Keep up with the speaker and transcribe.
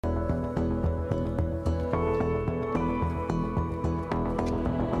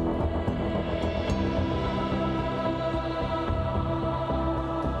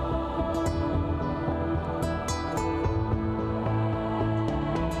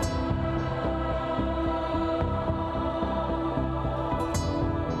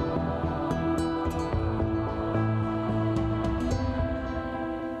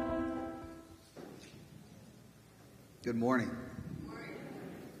morning.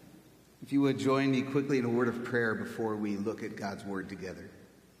 If you would join me quickly in a word of prayer before we look at God's word together.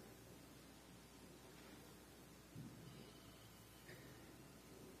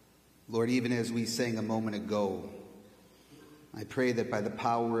 Lord, even as we sang a moment ago, I pray that by the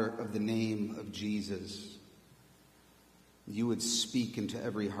power of the name of Jesus, you would speak into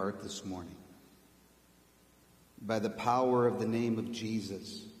every heart this morning. By the power of the name of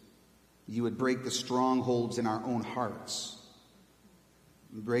Jesus, you would break the strongholds in our own hearts,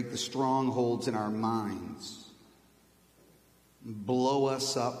 break the strongholds in our minds. Blow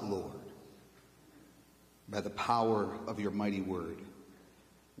us up, Lord, by the power of your mighty word.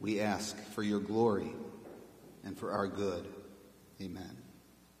 We ask for your glory and for our good. Amen.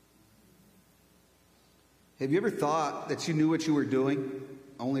 Have you ever thought that you knew what you were doing,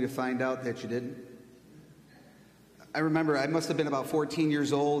 only to find out that you didn't? I remember I must have been about 14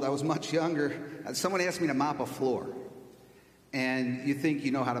 years old. I was much younger. Someone asked me to mop a floor. And you think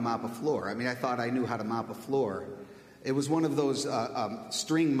you know how to mop a floor. I mean, I thought I knew how to mop a floor. It was one of those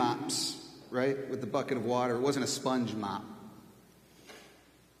string mops, right, with the bucket of water. It wasn't a sponge mop.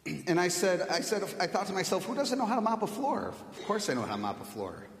 And I thought to myself, who doesn't know how to mop a floor? Of course I know how to mop a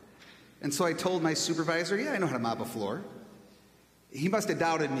floor. And so I told my supervisor, yeah, I know how to mop a floor. He must have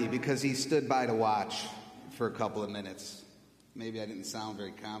doubted me because he stood by to watch for a couple of minutes. Maybe I didn't sound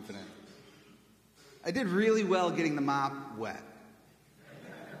very confident. I did really well getting the mop wet.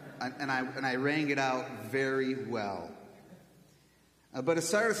 And I wrung it out very well. But as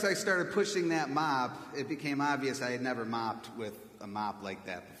soon as I started pushing that mop, it became obvious I had never mopped with a mop like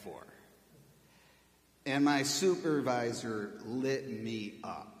that before. And my supervisor lit me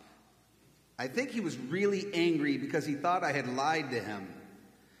up. I think he was really angry because he thought I had lied to him.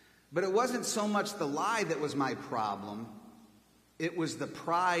 But it wasn't so much the lie that was my problem. It was the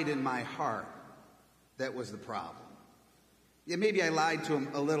pride in my heart that was the problem. Yeah, maybe I lied to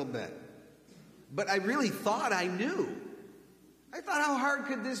him a little bit. But I really thought I knew. I thought, how hard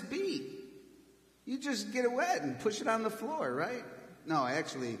could this be? You just get it wet and push it on the floor, right? No,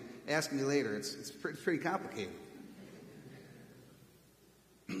 actually, ask me later. It's pretty complicated.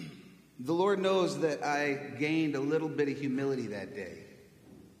 The Lord knows that I gained a little bit of humility that day.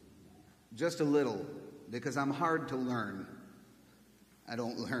 Just a little, because I'm hard to learn. I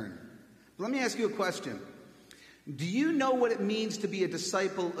don't learn. But let me ask you a question. Do you know what it means to be a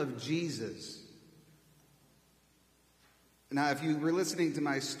disciple of Jesus? Now, if you were listening to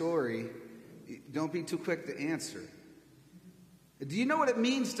my story, don't be too quick to answer. Do you know what it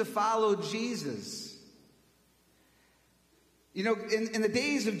means to follow Jesus? You know, in the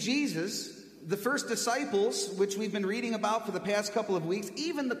days of Jesus, the first disciples, which we've been reading about for the past couple of weeks,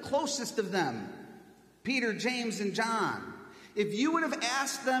 even the closest of them, Peter, James, and John, if you would have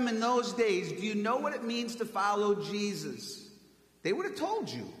asked them in those days, do you know what it means to follow Jesus? They would have told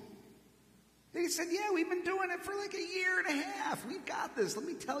you. They said, yeah, we've been doing it for like a year and a half. We've got this. Let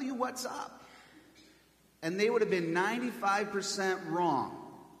me tell you what's up. And they would have been 95% wrong.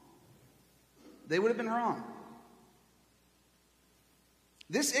 They would have been wrong.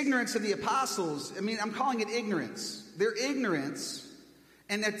 This ignorance of the apostles, I mean, I'm calling it ignorance. Their ignorance,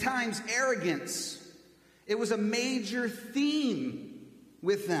 and at times arrogance, it was a major theme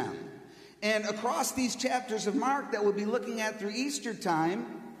with them. And across these chapters of Mark that we'll be looking at through Easter time,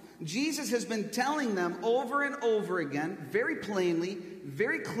 Jesus has been telling them over and over again, very plainly,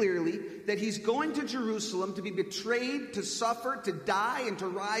 very clearly, that he's going to Jerusalem to be betrayed, to suffer, to die, and to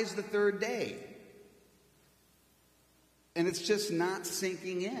rise the third day. And it's just not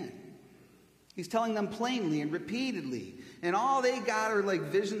sinking in. He's telling them plainly and repeatedly. And all they got are like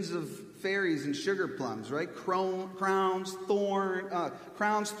visions of fairies and sugar plums, right? Crowns,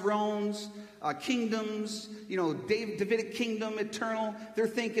 thrones, kingdoms, you know, Davidic kingdom, eternal. They're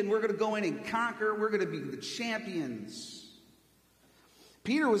thinking we're going to go in and conquer. We're going to be the champions.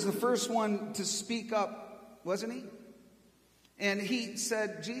 Peter was the first one to speak up, wasn't he? And he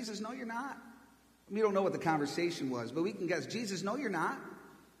said, Jesus, no, you're not. We don't know what the conversation was, but we can guess. Jesus, no, you're not.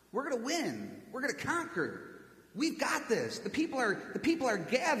 We're going to win. We're going to conquer. We've got this. The people are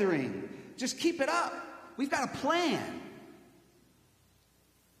gathering. Just keep it up. We've got a plan.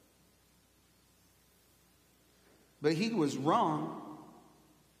 But he was wrong,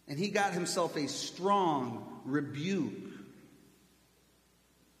 and he got himself a strong rebuke.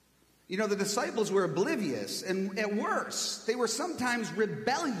 You know, the disciples were oblivious, and at worst, they were sometimes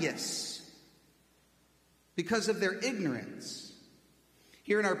rebellious because of their ignorance.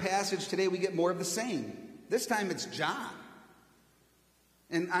 Here in our passage today, we get more of the same. This time it's John.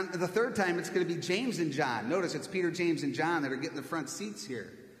 And on the third time, it's going to be James and John. Notice it's Peter, James, and John that are getting the front seats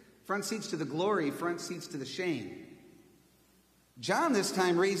here. Front seats to the glory, front seats to the shame. John this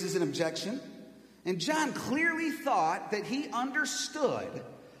time raises an objection, and John clearly thought that he understood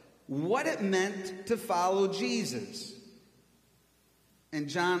what it meant to follow Jesus. And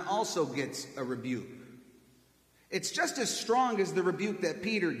John also gets a rebuke. It's just as strong as the rebuke that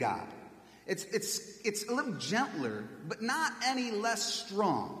Peter got. It's a little gentler, but not any less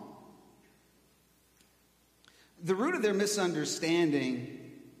strong. The root of their misunderstanding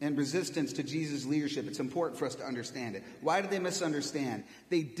and resistance to Jesus' leadership, it's important for us to understand it. Why did they misunderstand?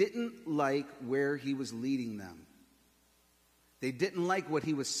 They didn't like where he was leading them. They didn't like what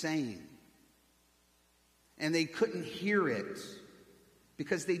he was saying. And they couldn't hear it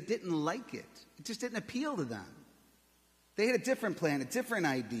because they didn't like it. It just didn't appeal to them. They had a different plan, a different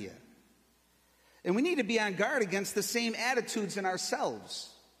idea. And we need to be on guard against the same attitudes in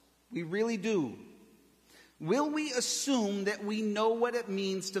ourselves. We really do. Will we assume that we know what it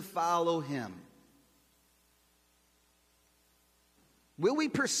means to follow him? Will we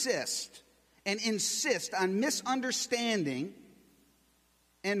persist and insist on misunderstanding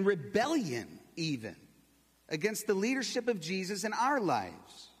and rebellion even against the leadership of Jesus in our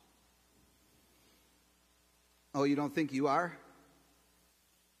lives? Oh, you don't think you are?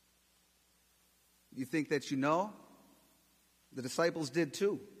 You think that you know? The disciples did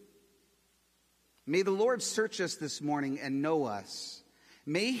too. May the Lord search us this morning and know us.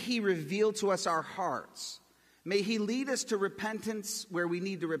 May he reveal to us our hearts. May he lead us to repentance where we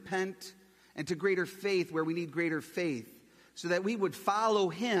need to repent and to greater faith where we need greater faith, so that we would follow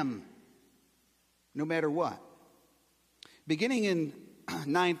him no matter what. Beginning in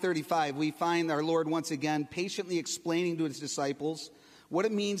 9:35, we find our Lord once again patiently explaining to his disciples what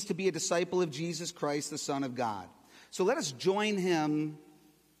it means to be a disciple of Jesus Christ, the Son of God. So let us join him,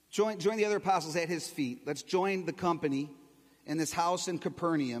 join the other apostles at his feet. Let's join the company in this house in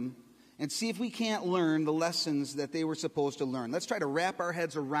Capernaum and see if we can't learn the lessons that they were supposed to learn. Let's try to wrap our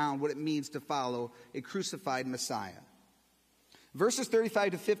heads around what it means to follow a crucified Messiah. Verses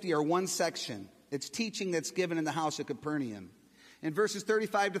 35 to 50 are one section. It's teaching that's given in the house of Capernaum. In verses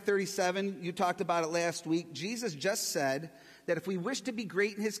 35 to 37, you talked about it last week, Jesus just said that if we wish to be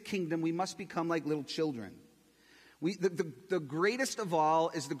great in his kingdom, we must become like little children. The greatest of all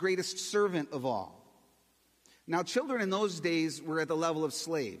is the greatest servant of all. Now, children in those days were at the level of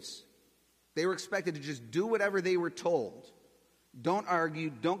slaves. They were expected to just do whatever they were told. Don't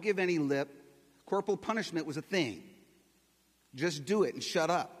argue, don't give any lip. Corporal punishment was a thing. Just do it and shut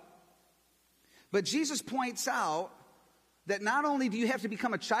up. But Jesus points out that not only do you have to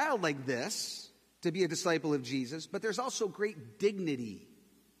become a child like this to be a disciple of Jesus, but there's also great dignity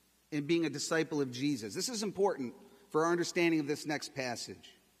in being a disciple of Jesus. This is important for our understanding of this next passage.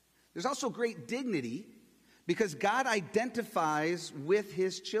 There's also great dignity because God identifies with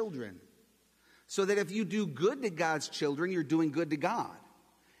his children. So that if you do good to God's children, you're doing good to God.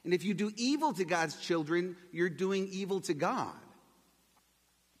 And if you do evil to God's children, you're doing evil to God.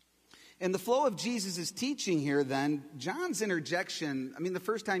 In the flow of Jesus' teaching here, then, John's interjection, the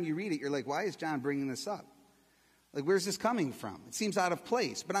first time you read it, you're like, why is John bringing this up? Like, where's this coming from? It seems out of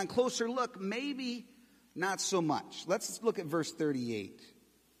place. But on closer look, maybe not so much. Let's look at verse 38.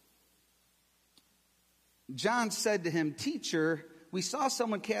 John said to him, "Teacher, we saw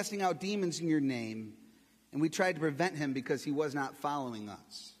someone casting out demons in your name, and we tried to prevent him because he was not following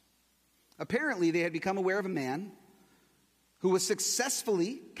us." Apparently, they had become aware of a man who was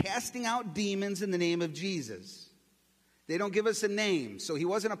successfully casting out demons in the name of Jesus. They don't give us a name, so he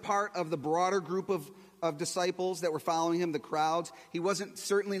wasn't a part of the broader group of disciples that were following him, the crowds. He wasn't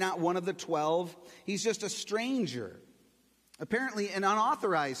certainly not one of the 12. He's just a stranger, apparently an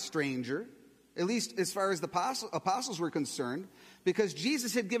unauthorized stranger, at least as far as the apostles were concerned, because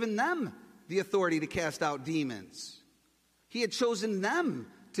Jesus had given them the authority to cast out demons. He had chosen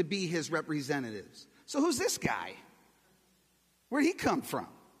them to be his representatives. So who's this guy? Where'd he come from?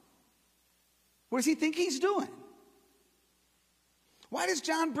 What does he think he's doing? Why does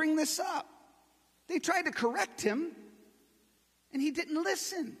John bring this up? They tried to correct him, and he didn't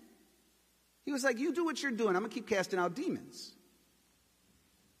listen. He was like, you do what you're doing. I'm going to keep casting out demons.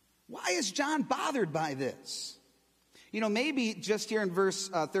 Why is John bothered by this? Maybe just here in verse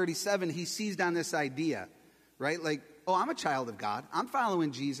 37, he seized on this idea, right? Like, oh, I'm a child of God. I'm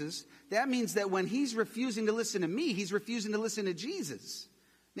following Jesus. That means that when he's refusing to listen to me, he's refusing to listen to Jesus.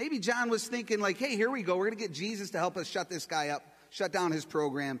 Maybe John was thinking like, hey, here we go. We're going to get Jesus to help us shut this guy up, shut down his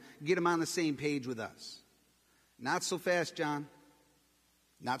program, get him on the same page with us. Not so fast, John.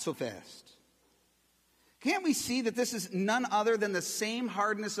 Not so fast. Can't we see that this is none other than the same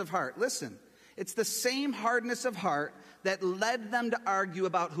hardness of heart? Listen, it's the same hardness of heart that led them to argue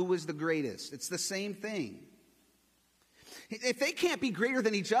about who was the greatest. It's the same thing. If they can't be greater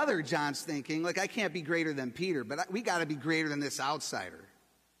than each other, John's thinking, like I can't be greater than Peter, but we got to be greater than this outsider.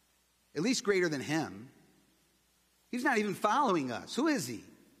 At least greater than him. He's not even following us. Who is he?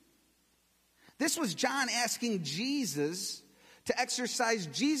 This was John asking Jesus to exercise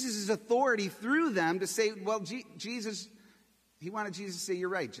Jesus' authority through them to say, well, Jesus, he wanted Jesus to say, you're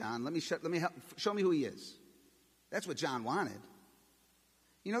right, John. Show me who he is. That's what John wanted.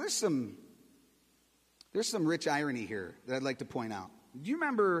 You know, there's some rich irony here that I'd like to point out. Do you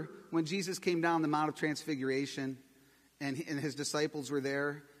remember when Jesus came down the Mount of Transfiguration and his disciples were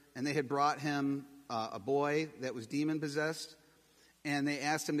there and they had brought him a boy that was demon-possessed and they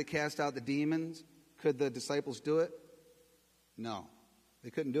asked him to cast out the demons? Could the disciples do it? No, they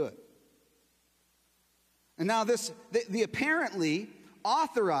couldn't do it. And now the apparently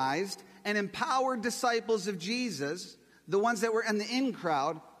authorized and empowered disciples of Jesus, the ones that were in the in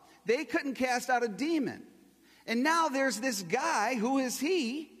crowd, they couldn't cast out a demon. And now there's this guy, who is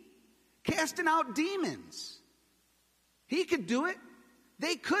he, casting out demons. He could do it.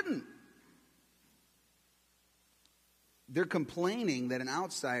 They couldn't. They're complaining that an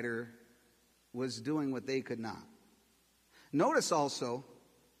outsider was doing what they could not. Notice also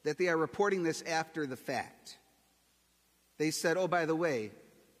that they are reporting this after the fact. They said, oh, by the way,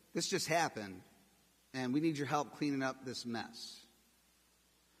 this just happened, and we need your help cleaning up this mess.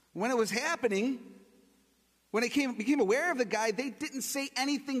 When it was happening, when they became aware of the guy, they didn't say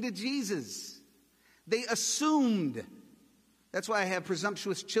anything to Jesus. They assumed. That's why I have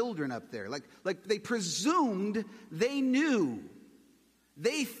presumptuous children up there. Like they presumed they knew.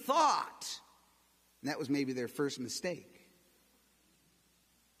 They thought. And that was maybe their first mistake.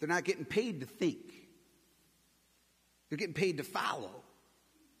 They're not getting paid to think. They're getting paid to follow.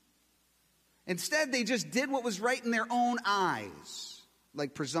 Instead, they just did what was right in their own eyes,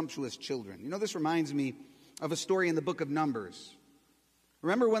 like presumptuous children. You know, this reminds me of a story in the book of Numbers.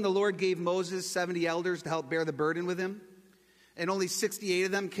 Remember when the Lord gave Moses 70 elders to help bear the burden with him? And only 68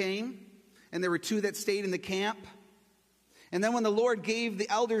 of them came, and there were 2 that stayed in the camp. And then when the Lord gave the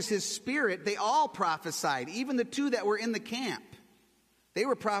elders his spirit, they all prophesied, even the 2 that were in the camp. They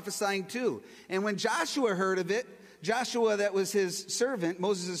were prophesying too. And when Joshua heard of it, Joshua, that was his servant,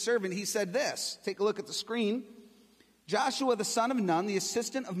 Moses' servant, he said this. Take a look at the screen. Joshua, the son of Nun, the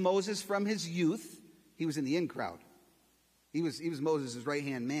assistant of Moses from his youth, he was in the in crowd. He was Moses'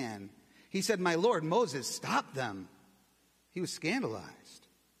 right-hand man. He said, my Lord, Moses, stop them. He was scandalized.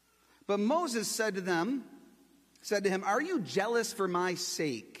 But Moses said to him, are you jealous for my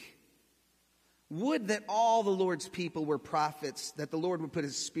sake? Would that all the Lord's people were prophets, that the Lord would put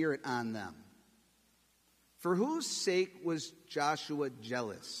his spirit on them. For whose sake was Joshua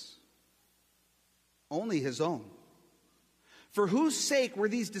jealous? Only his own. For whose sake were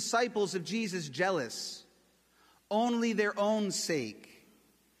these disciples of Jesus jealous? Only their own sake.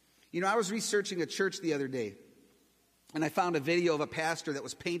 You know, I was researching a church the other day, and I found a video of a pastor that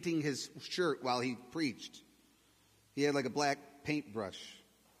was painting his shirt while he preached. He had like a black paintbrush.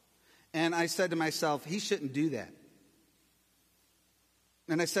 And I said to myself, he shouldn't do that.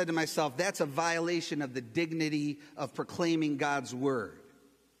 And I said to myself, that's a violation of the dignity of proclaiming God's word.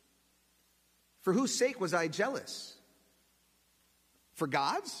 For whose sake was I jealous? For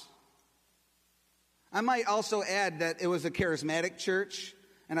God's? I might also add that it was a charismatic church,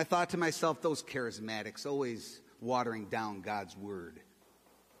 and I thought to myself, those charismatics always watering down God's word.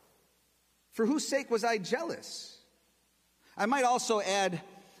 For whose sake was I jealous? I might also add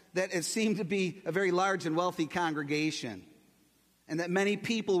that it seemed to be a very large and wealthy congregation, and that many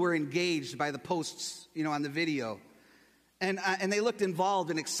people were engaged by the posts, on the video. And they looked involved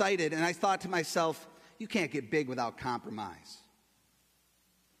and excited, and I thought to myself, you can't get big without compromise.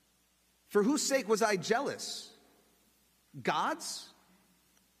 For whose sake was I jealous? God's?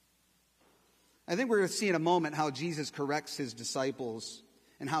 I think we're going to see in a moment how Jesus corrects his disciples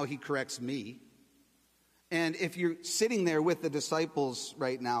and how he corrects me. And if you're sitting there with the disciples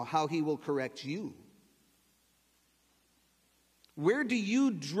right now, how he will correct you. Where do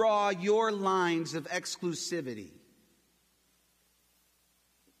you draw your lines of exclusivity?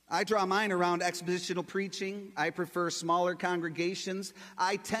 I draw mine around expositional preaching. I prefer smaller congregations.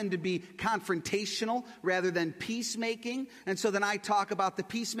 I tend to be confrontational rather than peacemaking. And so then I talk about the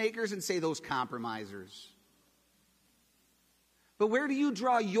peacemakers and say those compromisers. But where do you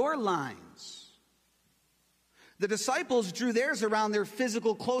draw your lines? The disciples drew theirs around their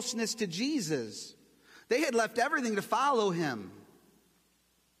physical closeness to Jesus. They had left everything to follow him.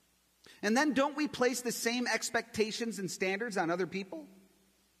 And then don't we place the same expectations and standards on other people?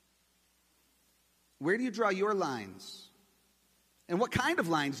 Where do you draw your lines? And what kind of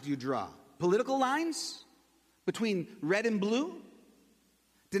lines do you draw? Political lines? Between red and blue?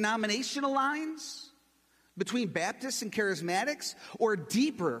 Denominational lines? Between Baptists and Charismatics? Or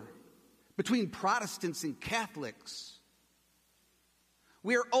deeper, between Protestants and Catholics?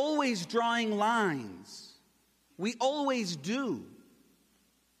 We are always drawing lines. We always do.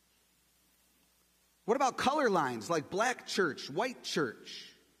 What about color lines like black church, white church?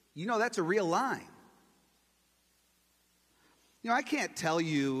 You know that's a real line. You know, I can't tell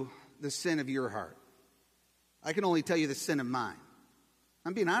you the sin of your heart. I can only tell you the sin of mine.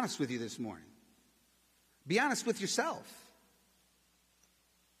 I'm being honest with you this morning. Be honest with yourself.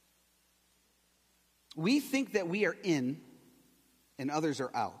 We think that we are in and others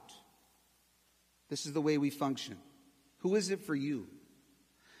are out. This is the way we function. Who is it for you?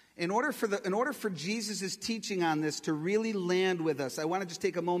 In order for Jesus' teaching on this to really land with us, I want to just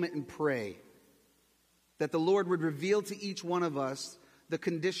take a moment and pray that the Lord would reveal to each one of us the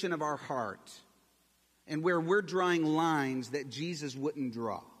condition of our heart and where we're drawing lines that Jesus wouldn't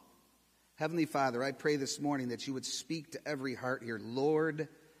draw. Heavenly Father, I pray this morning that you would speak to every heart here. Lord,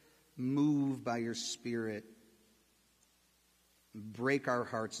 move by your Spirit. Break our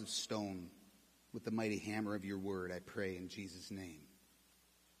hearts of stone with the mighty hammer of your word, I pray in Jesus' name.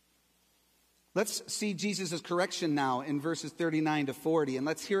 Let's see Jesus' correction now in verses 39 to 40, and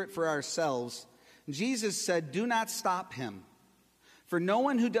let's hear it for ourselves. Jesus said, "Do not stop him, for no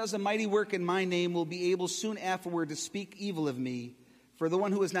one who does a mighty work in my name will be able soon afterward to speak evil of me, for the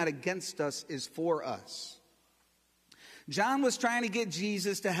one who is not against us is for us." John was trying to get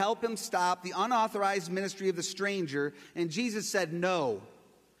Jesus to help him stop the unauthorized ministry of the stranger, and Jesus said, "No,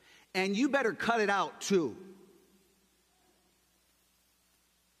 and you better cut it out too."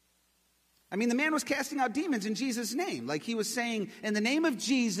 I mean, the man was casting out demons in Jesus' name. Like he was saying, in the name of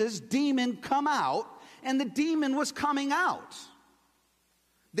Jesus, demon, come out. And the demon was coming out.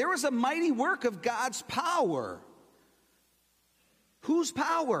 There was a mighty work of God's power. Whose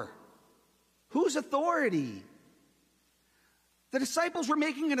power? Whose authority? The disciples were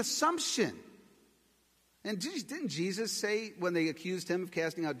making an assumption. And didn't Jesus say, when they accused him of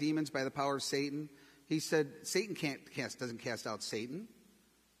casting out demons by the power of Satan, he said, Satan doesn't cast out Satan.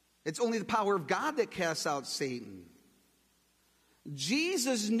 It's only the power of God that casts out Satan.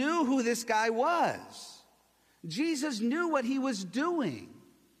 Jesus knew who this guy was. Jesus knew what he was doing.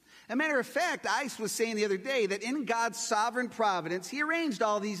 As a matter of fact, I was saying the other day that in God's sovereign providence, he arranged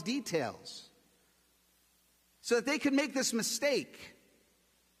all these details so that they could make this mistake,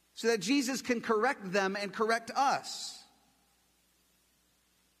 so that Jesus can correct them and correct us.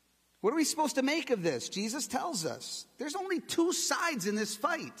 What are we supposed to make of this? Jesus tells us there's only two sides in this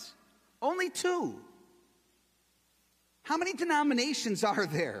fight. Only two. How many denominations are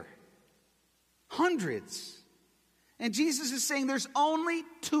there? Hundreds. And Jesus is saying there's only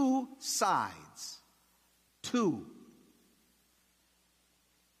two sides. Two.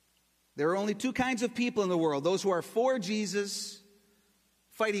 There are only two kinds of people in the world. Those who are for Jesus,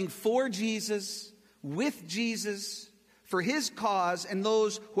 fighting for Jesus, with Jesus, for his cause, and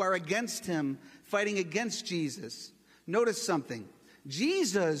those who are against him, fighting against Jesus. Notice something.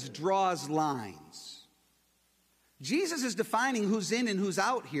 Jesus draws lines. Jesus is defining who's in and who's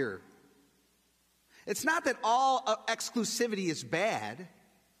out here. It's not that all exclusivity is bad.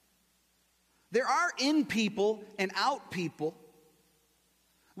 There are in people and out people.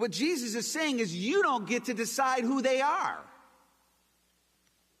 What Jesus is saying is you don't get to decide who they are.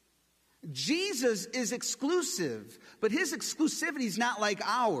 Jesus is exclusive, but his exclusivity is not like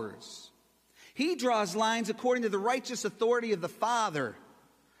ours. He draws lines according to the righteous authority of the Father.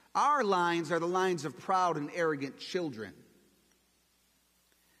 Our lines are the lines of proud and arrogant children.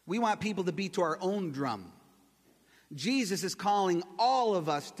 We want people to beat to our own drum. Jesus is calling all of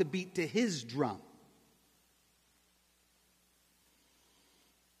us to beat to his drum.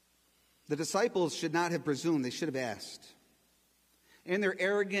 The disciples should not have presumed, they should have asked. In their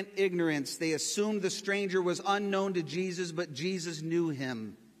arrogant ignorance, they assumed the stranger was unknown to Jesus, but Jesus knew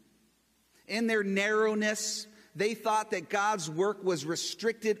him. In their narrowness, they thought that God's work was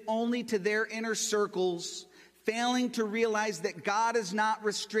restricted only to their inner circles, failing to realize that God is not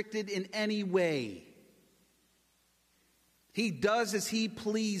restricted in any way. He does as he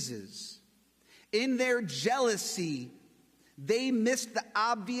pleases. In their jealousy, they missed the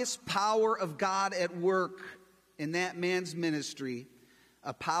obvious power of God at work in that man's ministry,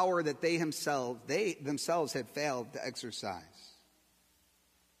 a power that they themselves had failed to exercise.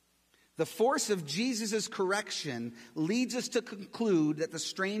 The force of Jesus' correction leads us to conclude that the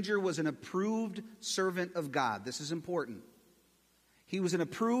stranger was an approved servant of God. This is important. He was an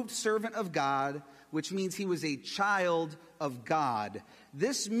approved servant of God which means he was a child of God.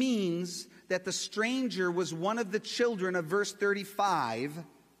 This means that the stranger was one of the children of verse 35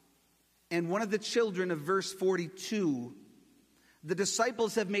 and one of the children of verse 42. The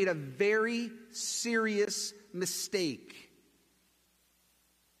disciples have made a very serious mistake.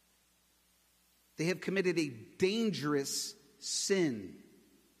 They have committed a dangerous sin.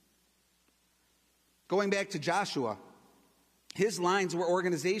 Going back to Joshua, his lines were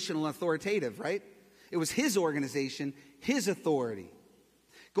organizational and authoritative, right? It was his organization, his authority.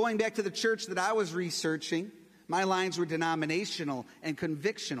 Going back to the church that I was researching, my lines were denominational and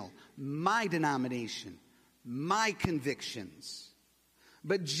convictional. My denomination, my convictions.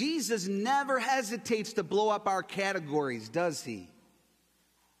 But Jesus never hesitates to blow up our categories, does he?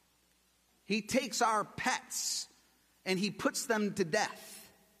 He takes our pets and he puts them to death.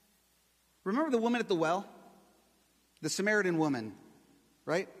 Remember the woman at the well? The Samaritan woman,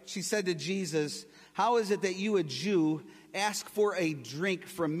 right? She said to Jesus, "How is it that you, a Jew, ask for a drink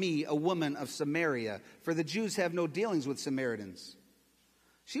from me, a woman of Samaria? For the Jews have no dealings with Samaritans."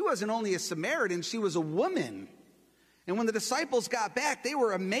 She wasn't only a Samaritan, she was a woman. And when the disciples got back, they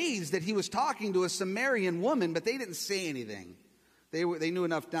were amazed that he was talking to a Samaritan woman, but they didn't say anything. They knew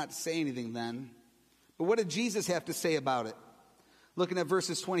enough not to say anything then. But what did Jesus have to say about it? Looking at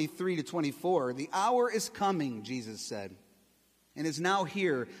verses 23 to 24, "The hour is coming," Jesus said, "and is now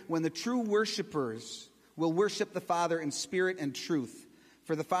here, when the true worshipers will worship the Father in spirit and truth,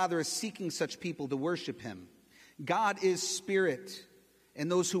 for the Father is seeking such people to worship him. God is spirit, and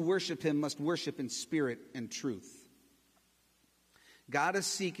those who worship him must worship in spirit and truth." God is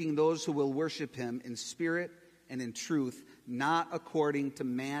seeking those who will worship him in spirit and in truth, not according to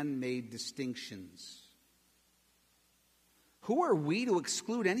man-made distinctions. Who are we to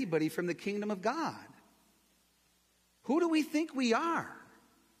exclude anybody from the kingdom of God? Who do we think we are?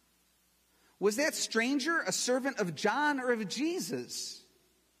 Was that stranger a servant of John or of Jesus?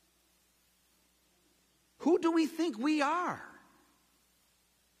 Who do we think we are?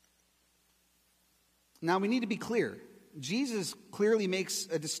 Now, we need to be clear. Jesus clearly makes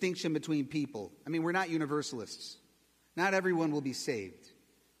a distinction between people. I mean, we're not universalists. Not everyone will be saved.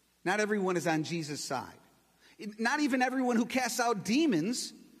 Not everyone is on Jesus' side. Not even everyone who casts out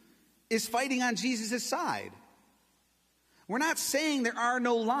demons is fighting on Jesus' side. We're not saying there are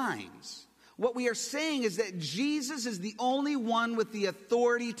no lines. What we are saying is that Jesus is the only one with the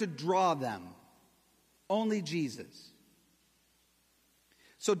authority to draw them. Only Jesus.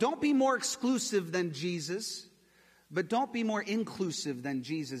 So don't be more exclusive than Jesus, but don't be more inclusive than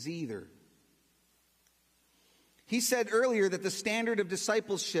Jesus either. He said earlier that the standard of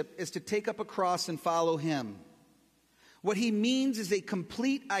discipleship is to take up a cross and follow him. What he means is a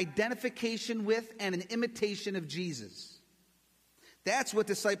complete identification with and an imitation of Jesus. That's what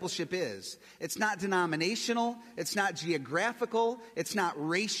discipleship is. It's not denominational, it's not geographical, it's not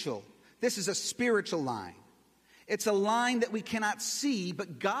racial. This is a spiritual line. It's a line that we cannot see,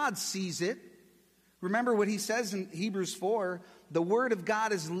 but God sees it. Remember what he says in Hebrews 4, "The word of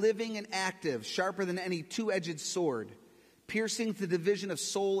God is living and active, sharper than any two-edged sword, piercing the division of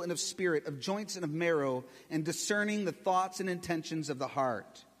soul and of spirit, of joints and of marrow, and discerning the thoughts and intentions of the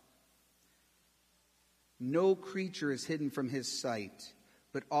heart. No creature is hidden from his sight,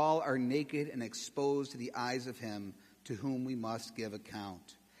 but all are naked and exposed to the eyes of him to whom we must give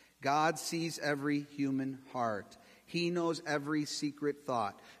account." God sees every human heart. He knows every secret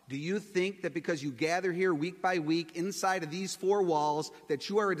thought. Do you think that because you gather here week by week inside of these four walls that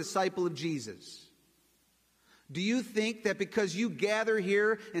you are a disciple of Jesus? Do you think that because you gather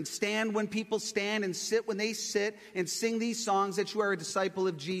here and stand when people stand and sit when they sit and sing these songs that you are a disciple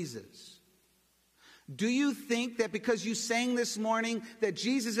of Jesus? Do you think that because you sang this morning that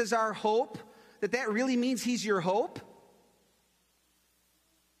Jesus is our hope, that really means he's your hope?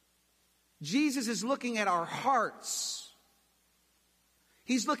 Jesus is looking at our hearts.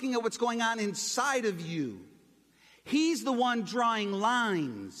 He's looking at what's going on inside of you. He's the one drawing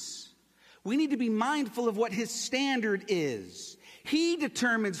lines. We need to be mindful of what his standard is. He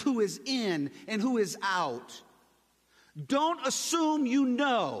determines who is in and who is out. Don't assume you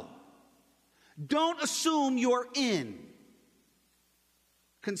know. Don't assume you're in.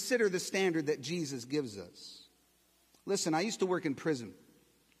 Consider the standard that Jesus gives us. Listen, I used to work in prison.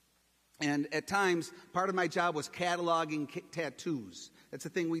 And at times, part of my job was cataloging tattoos. That's the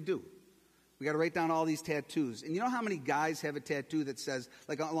thing we do. We got to write down all these tattoos. And you know how many guys have a tattoo that says,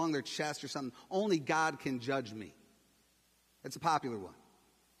 like along their chest or something, "Only God can judge me"? That's a popular one.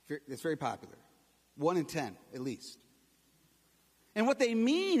 It's very popular. 1 in 10, at least. And what they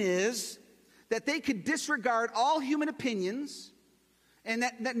mean is that they could disregard all human opinions And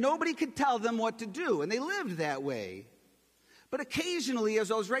that nobody could tell them what to do. And they lived that way. But occasionally, as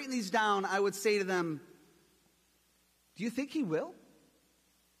I was writing these down, I would say to them, do you think he will?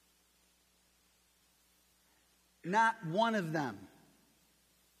 Not one of them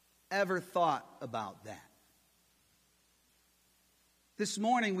ever thought about that. This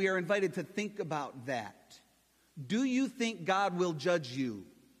morning, we are invited to think about that. Do you think God will judge you?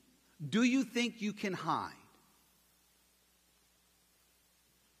 Do you think you can hide?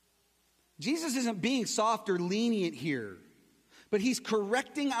 Jesus isn't being soft or lenient here, but he's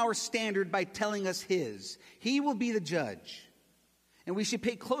correcting our standard by telling us his. He will be the judge, and we should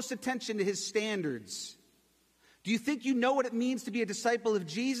pay close attention to his standards. Do you think you know what it means to be a disciple of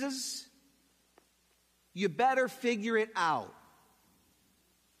Jesus? You better figure it out.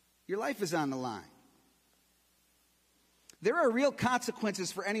 Your life is on the line. There are real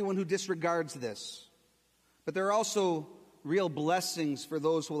consequences for anyone who disregards this, but there are also real blessings for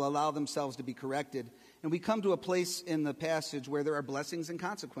those who will allow themselves to be corrected. And we come to a place in the passage where there are blessings and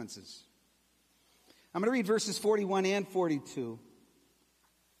consequences. I'm going to read verses 41 and 42.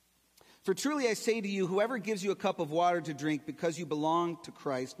 For truly I say to you, whoever gives you a cup of water to drink because you belong to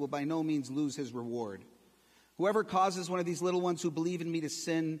Christ will by no means lose his reward. Whoever causes one of these little ones who believe in me to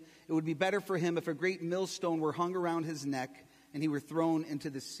sin, it would be better for him if a great millstone were hung around his neck and he were thrown into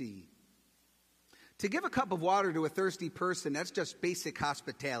the sea. To give a cup of water to a thirsty person, that's just basic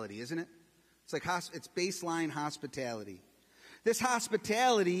hospitality, isn't it? It's baseline hospitality. This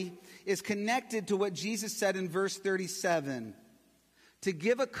hospitality is connected to what Jesus said in verse 37. To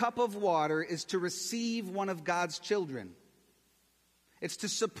give a cup of water is to receive one of God's children. It's to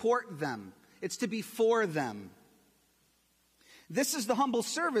support them. It's to be for them. This is the humble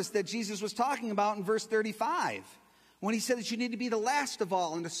service that Jesus was talking about in verse 35, when he said that you need to be the last of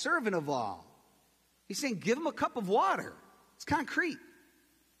all and the servant of all. He's saying, give them a cup of water. It's concrete.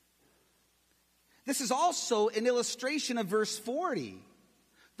 This is also an illustration of verse 40.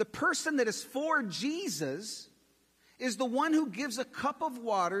 The person that is for Jesus is the one who gives a cup of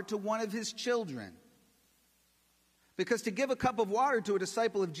water to one of his children. Because to give a cup of water to a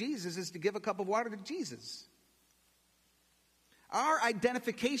disciple of Jesus is to give a cup of water to Jesus. Our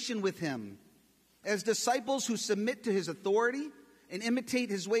identification with him as disciples who submit to his authority and imitate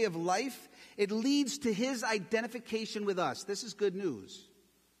his way of life, it leads to his identification with us. This is good news.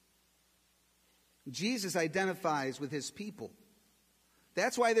 Jesus identifies with his people.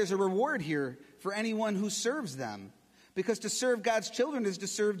 That's why there's a reward here for anyone who serves them. Because to serve God's children is to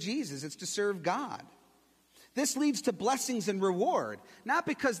serve Jesus. It's to serve God. This leads to blessings and reward, not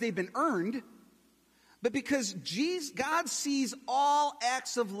because they've been earned, but because God sees all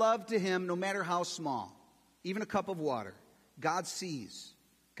acts of love to him, no matter how small. Even a cup of water. God sees.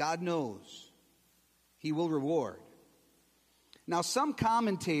 God knows. He will reward. Now, some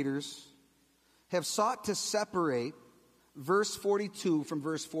commentators have sought to separate verse 42 from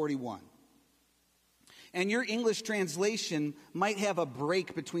verse 41. And your English translation might have a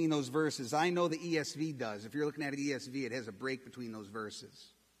break between those verses. I know the ESV does. If you're looking at an ESV, it has a break between those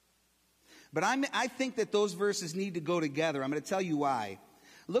verses. But I think that those verses need to go together. I'm going to tell you why.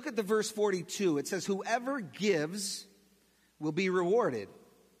 Look at the verse 42. It says, whoever gives will be rewarded.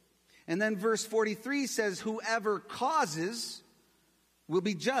 And then verse 43 says, whoever causes will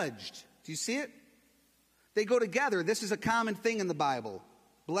be judged. Do you see it? They go together. This is a common thing in the Bible.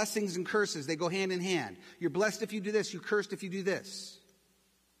 Blessings and curses, they go hand in hand. You're blessed if you do this. You're cursed if you do this.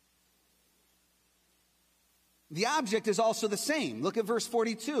 The object is also the same. Look at verse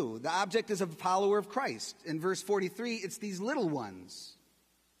 42. The object is a follower of Christ. In verse 43, it's these little ones.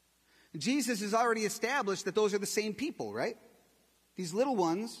 Jesus has already established that those are the same people, right? These little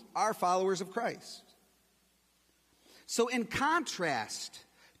ones are followers of Christ. So in contrast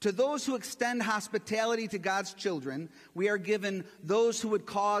to those who extend hospitality to God's children, we are given those who would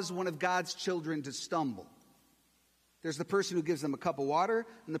cause one of God's children to stumble. There's the person who gives them a cup of water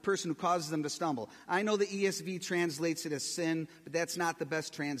and the person who causes them to stumble. I know the ESV translates it as sin, but that's not the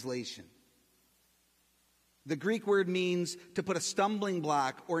best translation. The Greek word means to put a stumbling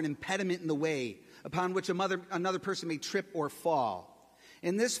block or an impediment in the way upon which another person may trip or fall.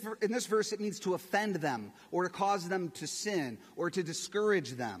 In this verse, it means to offend them or to cause them to sin or to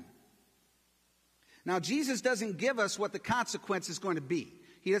discourage them. Now, Jesus doesn't give us what the consequence is going to be.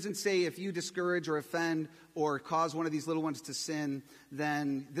 He doesn't say if you discourage or offend or cause one of these little ones to sin,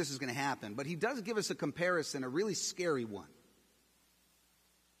 then this is going to happen. But he does give us a comparison, a really scary one.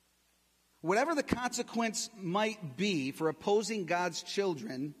 Whatever the consequence might be for opposing God's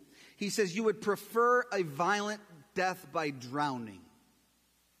children, he says you would prefer a violent death by drowning.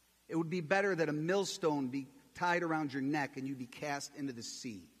 It would be better that a millstone be tied around your neck and you'd be cast into the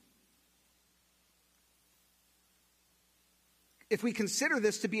sea. If we consider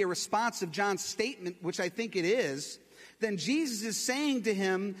this to be a response of John's statement, which I think it is, then Jesus is saying to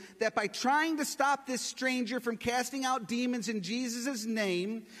him that by trying to stop this stranger from casting out demons in Jesus'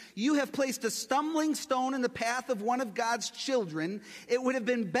 name, you have placed a stumbling stone in the path of one of God's children. It would have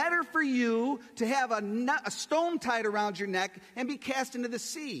been better for you to have a stone tied around your neck and be cast into the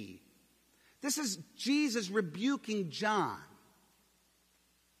sea. This is Jesus rebuking John.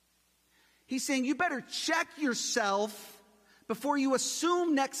 He's saying you better check yourself before you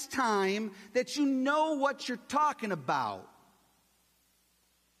assume next time that you know what you're talking about.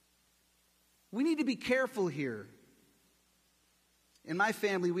 We need to be careful here. In my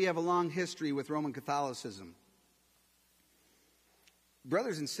family, we have a long history with Roman Catholicism.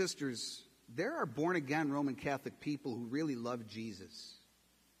 Brothers and sisters, there are born-again Roman Catholic people who really love Jesus.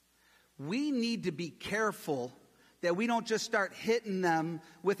 We need to be careful that we don't just start hitting them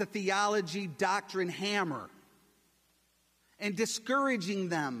with a theology doctrine hammer and discouraging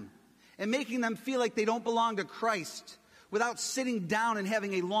them and making them feel like they don't belong to Christ without sitting down and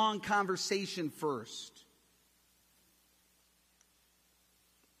having a long conversation first.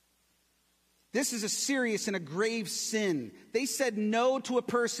 This is a serious and a grave sin. They said no to a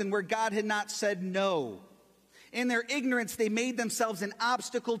person where God had not said no. In their ignorance, they made themselves an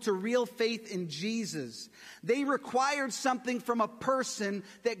obstacle to real faith in Jesus. They required something from a person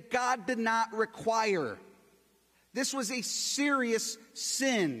that God did not require. This was a serious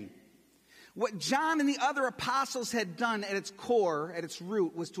sin. What John and the other apostles had done at its core, at its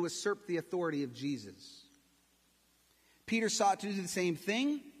root, was to usurp the authority of Jesus. Peter sought to do the same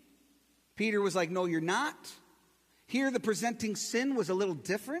thing. Peter was like, no, you're not. Here the presenting sin was a little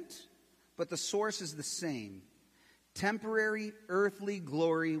different, but the source is the same. Temporary earthly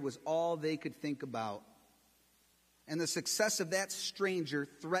glory was all they could think about. And the success of that stranger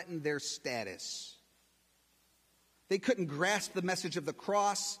threatened their status. They couldn't grasp the message of the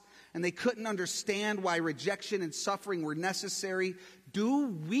cross, and they couldn't understand why rejection and suffering were necessary. Do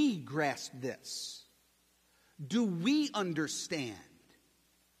we grasp this? Do we understand?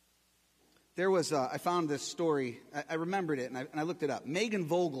 I found this story. I remembered it, and I looked it up. Megan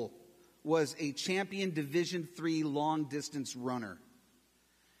Vogel was a champion Division III long-distance runner.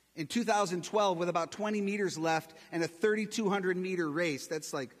 In 2012, with about 20 meters left and a 3,200-meter race,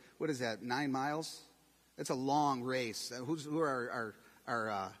 that's like, what is that, 9 miles? That's a long race. Who are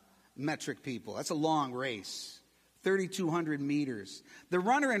our metric people? That's a long race. 3,200 meters. The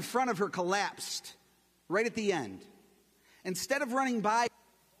runner in front of her collapsed right at the end. Instead of running by,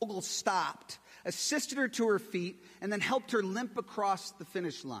 Vogel stopped, assisted her to her feet, and then helped her limp across the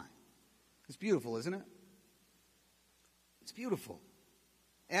finish line. It's beautiful, isn't it? It's beautiful.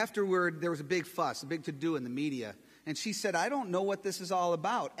 Afterward, there was a big fuss, a big to-do in the media. And she said, I don't know what this is all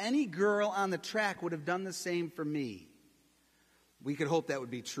about. Any girl on the track would have done the same for me. We could hope that would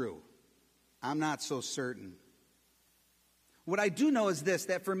be true. I'm not so certain. What I do know is this,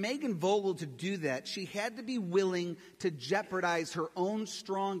 that for Megan Vogel to do that, she had to be willing to jeopardize her own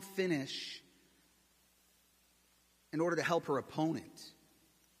strong finish in order to help her opponent.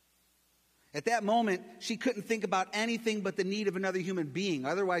 At that moment, she couldn't think about anything but the need of another human being.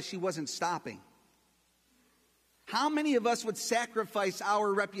 Otherwise, she wasn't stopping. How many of us would sacrifice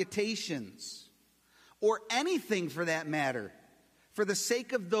our reputations, or anything for that matter, for the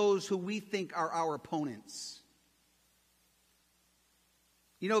sake of those who we think are our opponents?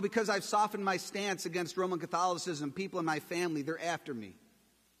 You know, because I've softened my stance against Roman Catholicism, people in my family, they're after me.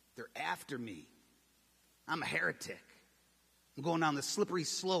 They're after me. I'm a heretic. I'm going down the slippery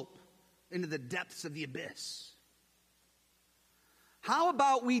slope into the depths of the abyss. How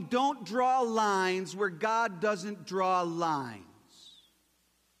about we don't draw lines where God doesn't draw lines?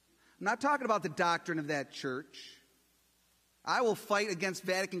 I'm not talking about the doctrine of that church. I will fight against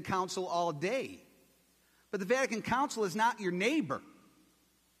Vatican Council all day. But the Vatican Council is not your neighbor.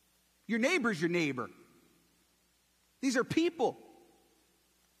 Your neighbor's your neighbor. These are people.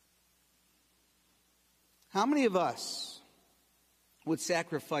 How many of us would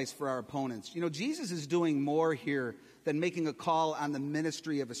sacrifice for our opponents? You know, Jesus is doing more here than making a call on the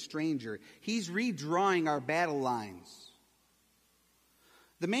ministry of a stranger. He's redrawing our battle lines.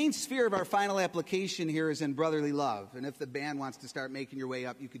 The main sphere of our final application here is in brotherly love. And if the band wants to start making your way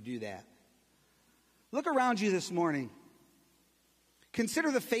up, you could do that. Look around you this morning.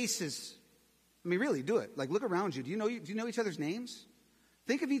 Consider the faces. I mean, really, do it. Like, look around you. Do you know each other's names?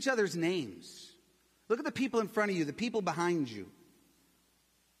 Think of each other's names. Look at the people in front of you, the people behind you.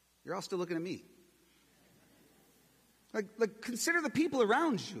 You're all still looking at me. Like, consider the people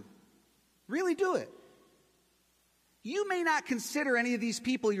around you. Really do it. You may not consider any of these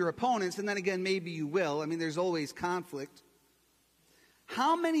people your opponents, and then again, maybe you will. I mean, there's always conflict.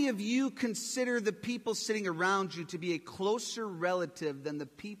 How many of you consider the people sitting around you to be a closer relative than the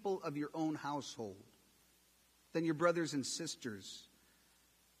people of your own household, than your brothers and sisters?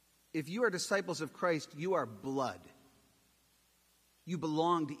 If you are disciples of Christ, you are blood. You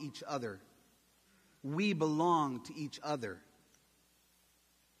belong to each other. We belong to each other.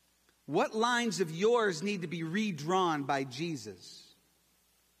 What lines of yours need to be redrawn by Jesus?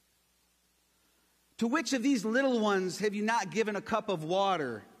 To which of these little ones have you not given a cup of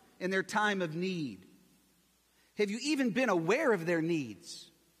water in their time of need? Have you even been aware of their needs?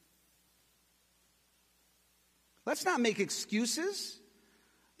 Let's not make excuses.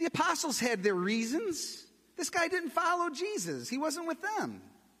 The apostles had their reasons. This guy didn't follow Jesus. He wasn't with them.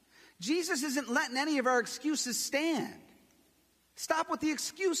 Jesus isn't letting any of our excuses stand. Stop with the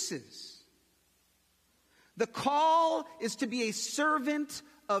excuses. The call is to be a servant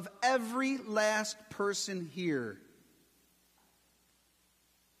of every last person here.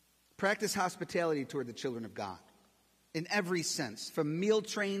 Practice hospitality toward the children of God in every sense, from meal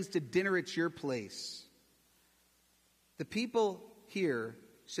trains to dinner at your place. The people here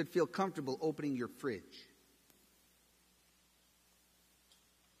should feel comfortable opening your fridge.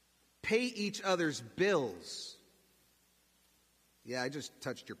 Pay each other's bills. Yeah, I just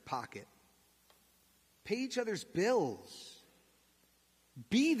touched your pocket. Pay each other's bills.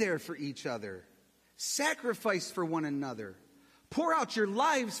 Be there for each other. Sacrifice for one another. Pour out your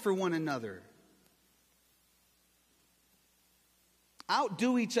lives for one another.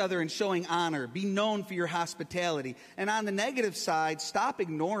 Outdo each other in showing honor. Be known for your hospitality. And on the negative side, stop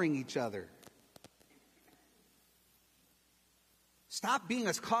ignoring each other. Stop being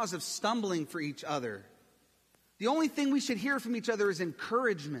a cause of stumbling for each other. The only thing we should hear from each other is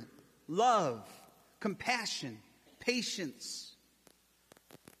encouragement, love, compassion, patience,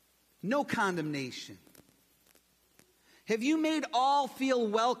 no condemnation. Have you made all feel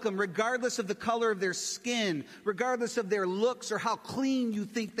welcome regardless of the color of their skin, regardless of their looks or how clean you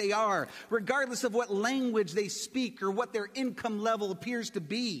think they are, regardless of what language they speak or what their income level appears to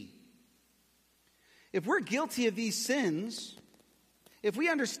be? If we're guilty of these sins, if we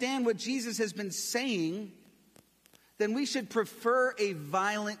understand what Jesus has been saying, then we should prefer a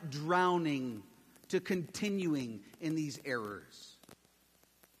violent drowning to continuing in these errors.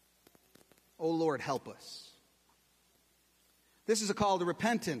 Oh Lord, help us. This is a call to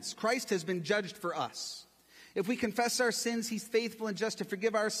repentance. Christ has been judged for us. If we confess our sins, he's faithful and just to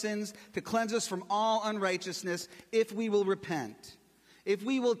forgive our sins, to cleanse us from all unrighteousness, if we will repent. If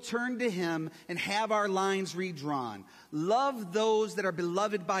we will turn to him and have our lines redrawn. Love those that are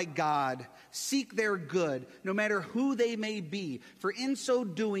beloved by God. Seek their good, no matter who they may be. For in so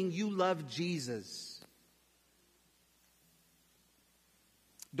doing, you love Jesus.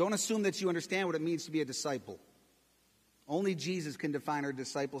 Don't assume that you understand what it means to be a disciple. Only Jesus can define our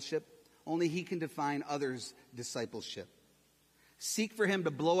discipleship. Only he can define others' discipleship. Seek for him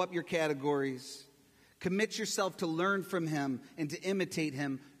to blow up your categories. Commit yourself to learn from him and to imitate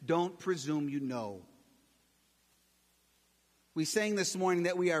him. Don't presume you know. We sang this morning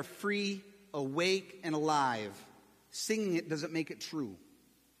that we are free, awake, and alive. Singing it doesn't make it true.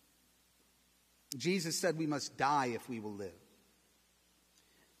 Jesus said we must die if we will live.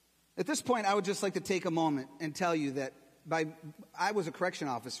 At this point, I would just like to take a moment and tell you that I was a correction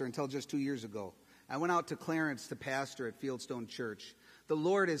officer until just 2 years ago. I went out to Clarence to pastor at Fieldstone Church. The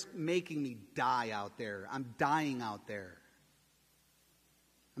Lord is making me die out there. I'm dying out there.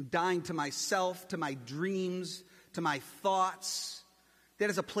 I'm dying to myself, to my dreams, to my thoughts. That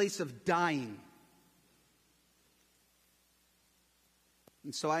is a place of dying.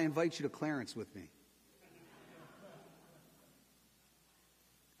 And so I invite you to Clarence with me.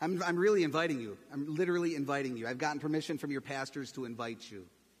 I'm really inviting you. I'm literally inviting you. I've gotten permission from your pastors to invite you.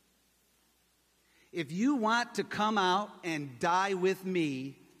 If you want to come out and die with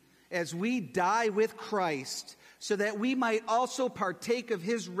me as we die with Christ so that we might also partake of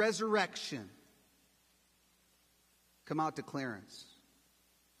his resurrection, come out to Clarence.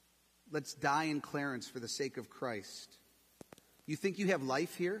 Let's die in Clarence for the sake of Christ. You think you have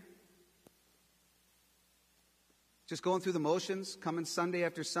life here? Just going through the motions, coming Sunday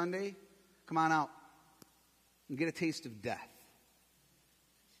after Sunday? Come on out and get a taste of death.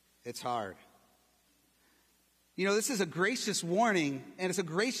 It's hard. You know, this is a gracious warning, and it's a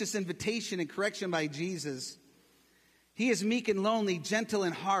gracious invitation and correction by Jesus. He is meek and lowly, gentle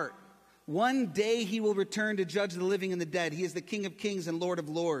in heart. One day he will return to judge the living and the dead. He is the King of kings and Lord of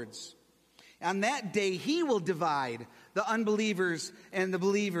lords. On that day, he will divide the unbelievers and the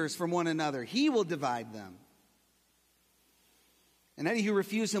believers from one another. He will divide them. And any who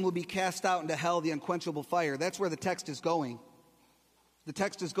refuse him will be cast out into hell, the unquenchable fire. That's where the text is going. The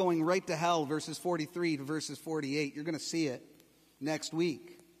text is going right to hell, verses 43 to verses 48. You're going to see it next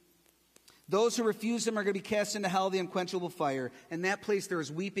week. Those who refuse him are going to be cast into hell, the unquenchable fire. In that place there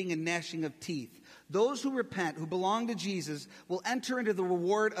is weeping and gnashing of teeth. Those who repent, who belong to Jesus, will enter into the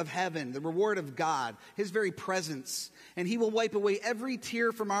reward of heaven, the reward of God, his very presence. And he will wipe away every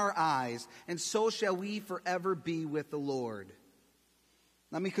tear from our eyes, and so shall we forever be with the Lord.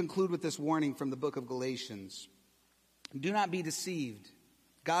 Let me conclude with this warning from the book of Galatians. Do not be deceived.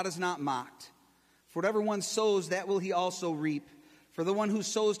 God is not mocked. For whatever one sows, that will he also reap. For the one who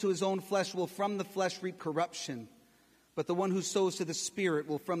sows to his own flesh will from the flesh reap corruption. But the one who sows to the Spirit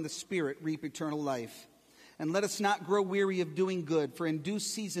will from the Spirit reap eternal life. And let us not grow weary of doing good, for in due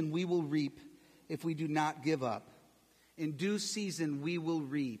season we will reap if we do not give up. In due season we will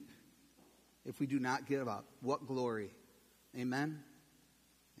reap if we do not give up. What glory. Amen?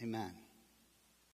 Amen.